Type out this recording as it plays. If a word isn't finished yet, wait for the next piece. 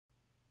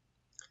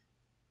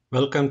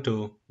Welcome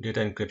to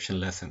Data Encryption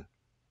lesson.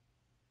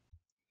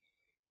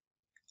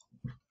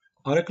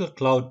 Oracle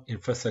Cloud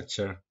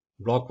Infrastructure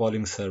Block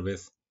Volume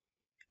Service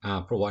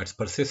provides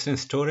persistent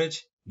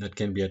storage that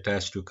can be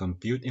attached to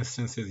compute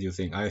instances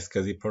using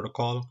iSCSI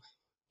protocol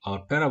or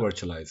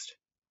para-virtualized.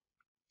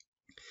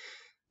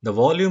 The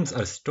volumes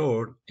are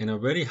stored in a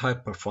very high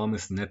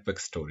performance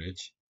network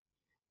storage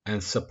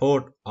and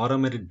support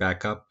automated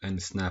backup and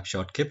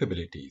snapshot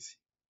capabilities.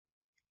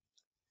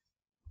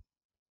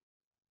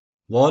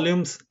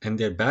 Volumes and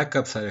their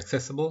backups are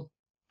accessible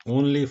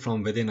only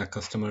from within a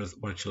customer's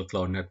virtual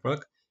cloud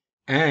network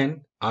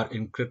and are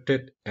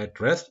encrypted at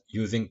rest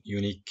using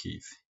unique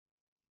keys.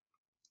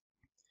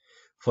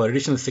 For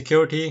additional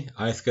security,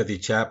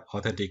 iSCSI CHAP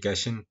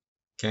authentication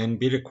can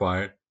be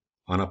required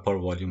on a per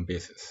volume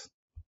basis.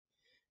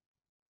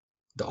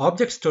 The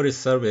object storage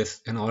service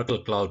in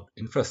Oracle Cloud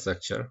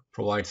Infrastructure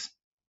provides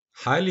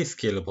highly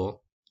scalable,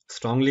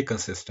 strongly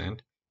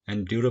consistent,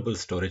 and durable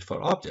storage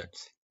for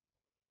objects.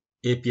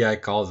 API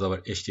calls over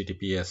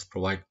HTTPS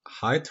provide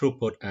high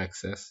throughput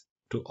access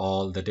to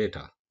all the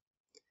data.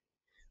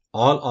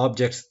 All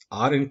objects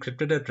are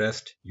encrypted at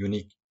rest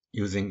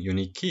using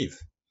unique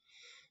keys.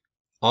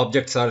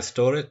 Objects are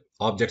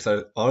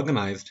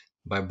organized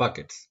by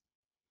buckets.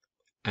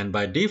 And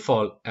by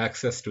default,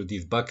 access to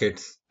these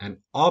buckets and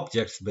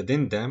objects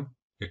within them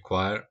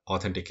require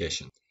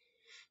authentication.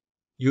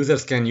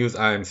 Users can use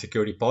IAM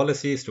security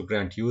policies to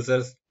grant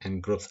users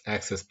and groups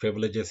access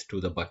privileges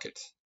to the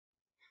buckets.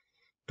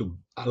 To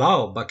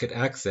allow bucket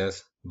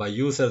access by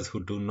users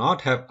who do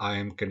not have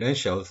IAM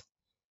credentials,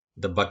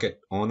 the bucket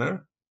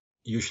owner,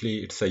 usually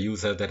it's a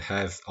user that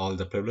has all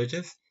the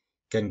privileges,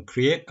 can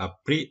create a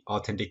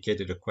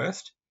pre-authenticated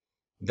request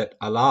that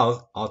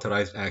allows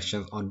authorized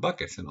actions on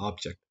buckets and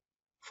objects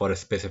for a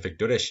specific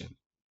duration.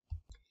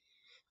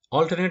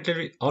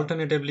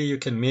 Alternatively, you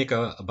can make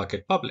a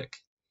bucket public,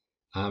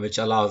 which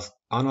allows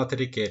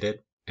unauthenticated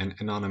and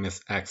anonymous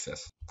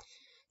access.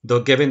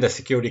 Though given the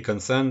security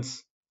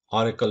concerns,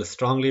 Oracle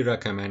strongly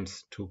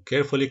recommends to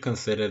carefully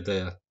consider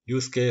the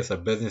use case or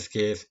business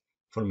case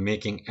for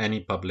making any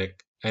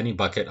bucket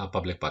a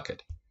public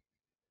bucket.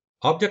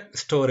 Object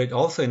storage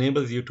also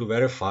enables you to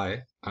verify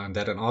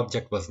that an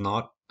object was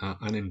not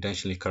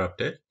unintentionally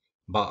corrupted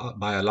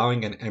by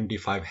allowing an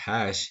MD5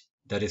 hash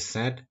that is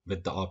sent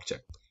with the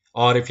object.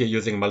 Or if you're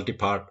using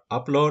multi-part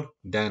upload,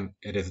 then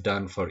it is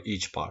done for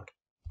each part.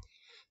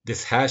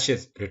 This hash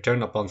is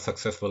returned upon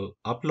successful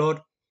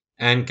upload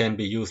and can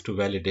be used to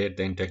validate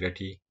the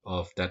integrity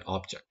of that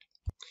object.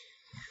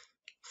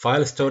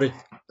 File storage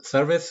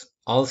service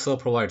also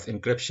provides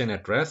encryption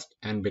at rest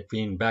and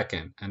between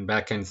backend, and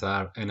backends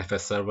are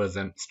NFS servers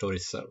and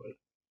storage servers.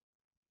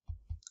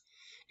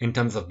 In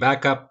terms of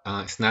backup,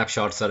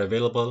 snapshots are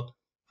available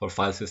for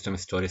file system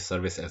storage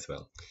service as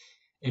well.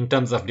 In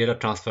terms of data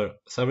transfer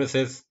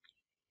services,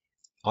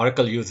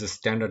 Oracle uses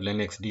standard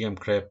Linux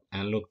dencrypt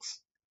and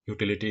looks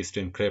utilities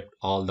to encrypt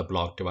all the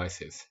block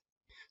devices.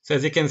 So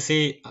as you can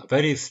see,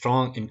 very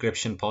strong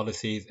encryption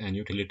policies and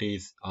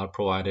utilities are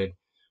provided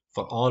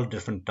for all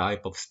different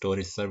type of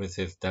storage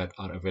services that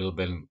are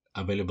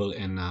available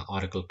in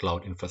Oracle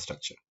Cloud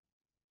Infrastructure.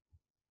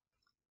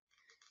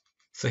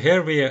 So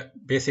here we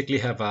basically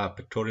have a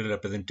pictorial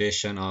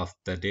representation of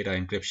the data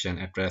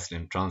encryption at rest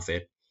and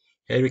transit.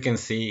 Here we can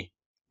see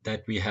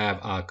that we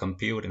have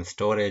compute and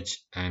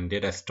storage and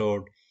data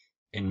stored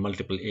in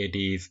multiple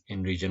ADs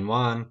in region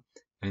 1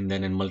 and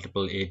then in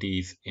multiple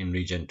ADs in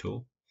region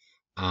 2.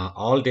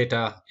 All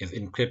data is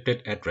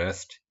encrypted at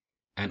rest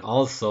and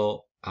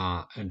also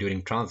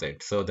during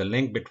transit. So the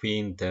link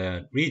between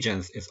the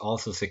regions is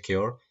also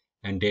secure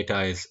and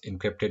data is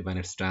encrypted when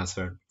it's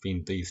transferred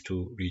between these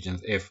two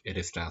regions if it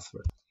is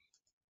transferred.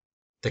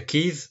 The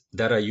keys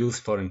that are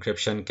used for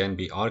encryption can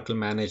be Oracle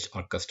managed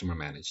or customer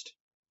managed.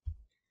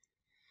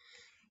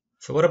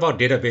 So what about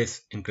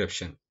database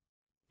encryption?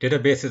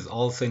 Database is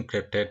also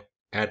encrypted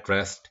at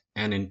rest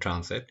and in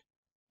transit.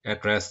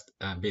 At rest,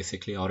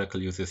 basically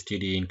Oracle uses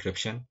TDE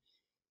encryption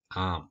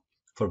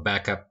for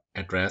backup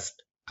at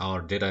rest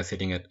or data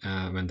sitting at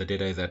when the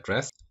data is at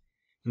rest.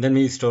 And then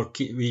we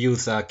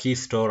use key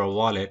store or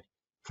wallet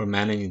for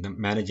managing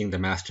the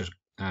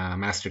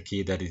master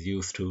key that is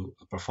used to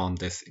perform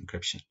this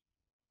encryption.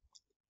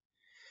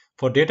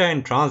 For data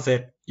in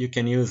transit, you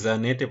can use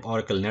native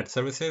Oracle Net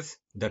services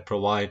that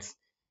provide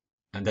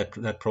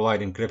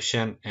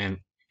encryption and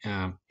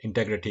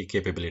integrity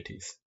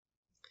capabilities.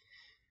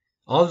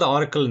 All the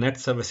Oracle Net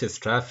services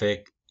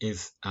traffic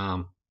is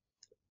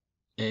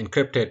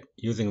encrypted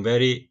using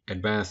very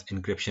advanced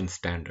encryption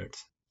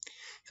standards.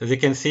 So as you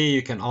can see,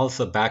 you can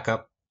also back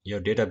up your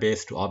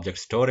database to object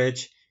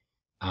storage.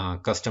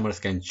 Customers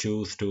can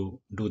choose to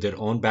do their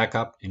own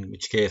backup, in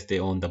which case they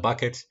own the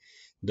buckets.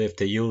 If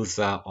they use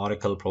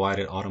Oracle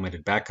provided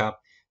automated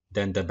backup,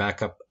 then the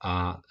backup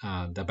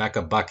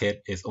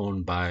bucket is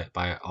owned by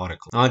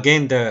Oracle. Now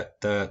again,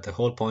 the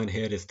whole point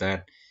here is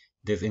that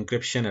there's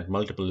encryption at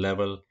multiple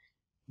levels.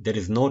 There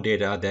is no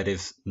data that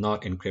is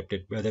not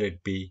encrypted, whether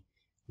it be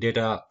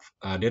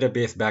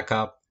database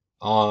backup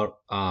or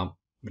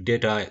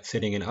data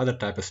sitting in other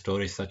type of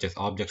storage such as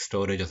object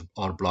storage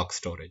or block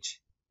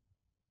storage.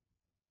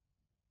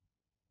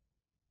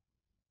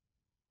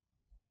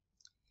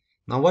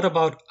 Now, what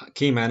about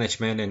key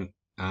management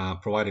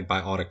provided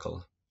by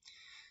Oracle?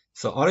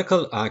 So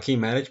Oracle Key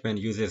Management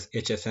uses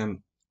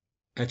HSMs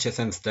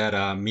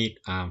that meet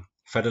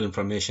Federal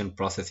Information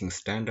Processing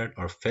Standard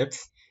or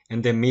FIPS,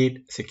 and they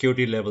meet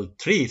Security Level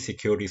 3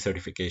 security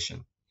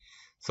certification.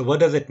 So what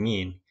does it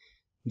mean?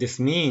 This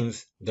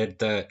means that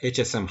the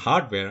HSM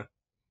hardware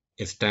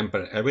is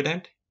tamper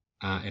evident.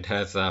 It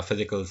has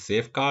physical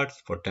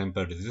safeguards for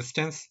tamper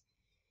resistance.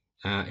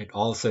 It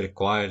also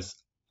requires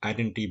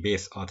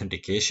identity-based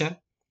authentication,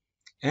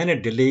 and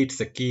it deletes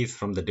the keys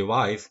from the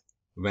device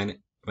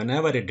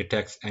whenever it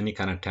detects any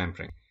kind of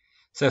tampering.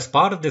 So as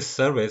part of this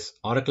service,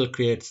 Oracle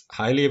creates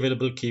highly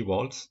available key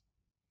vaults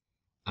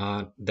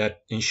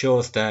that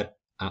ensures that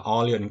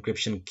all your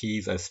encryption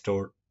keys are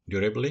stored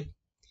durably.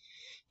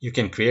 You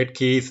can create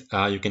keys,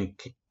 you can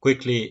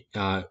quickly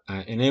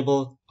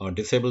enable or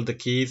disable the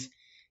keys.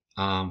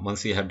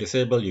 Once you have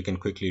disabled, you can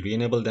quickly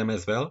re-enable them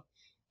as well.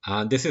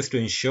 This is to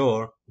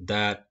ensure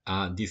that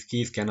these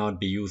keys cannot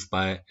be used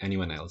by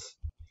anyone else.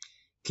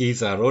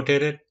 Keys are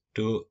rotated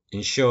to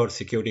ensure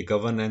security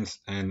governance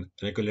and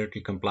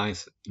regulatory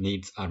compliance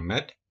needs are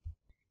met.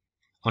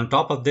 On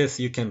top of this,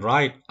 you can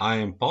write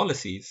IAM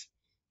policies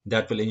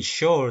that will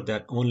ensure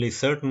that only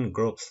certain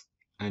groups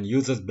and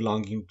users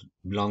belonging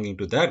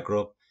to that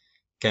group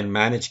can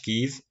manage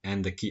keys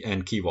and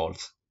key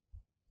vaults.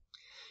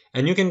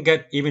 And you can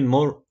get even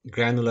more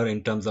granular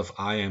in terms of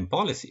IAM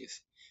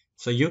policies.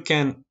 So you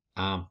can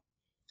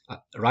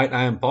write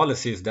IAM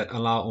policies that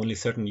allow only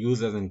certain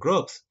users and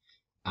groups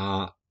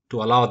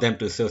to allow them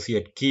to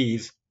associate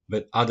keys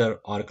with other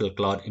Oracle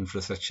Cloud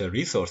Infrastructure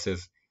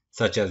resources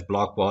such as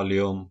block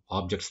volume,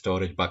 object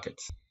storage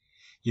buckets.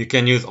 You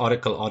can use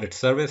Oracle Audit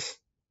Service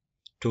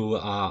to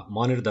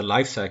monitor the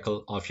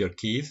lifecycle of your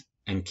keys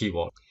and key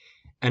vault.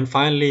 And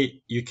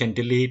finally, you can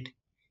delete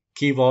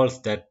key vaults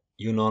that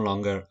you no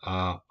longer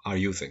are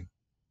using.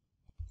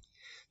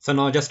 So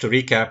now just to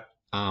recap,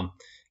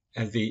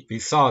 as we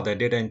saw the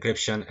data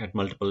encryption at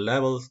multiple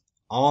levels,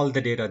 all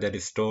the data that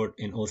is stored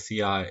in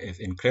OCI is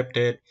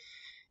encrypted,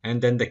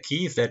 and then the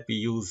keys that we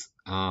use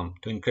to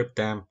encrypt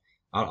them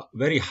are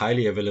very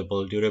highly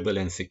available, durable,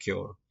 and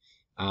secure.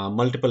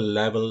 Multiple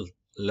levels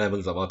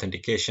of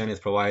authentication is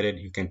provided.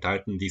 You can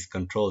tighten these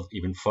controls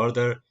even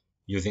further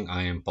using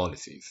IAM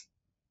policies.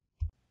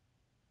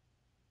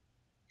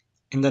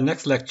 In the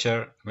next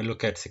lecture, we'll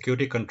look at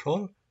security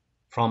control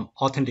from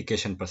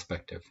authentication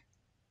perspective.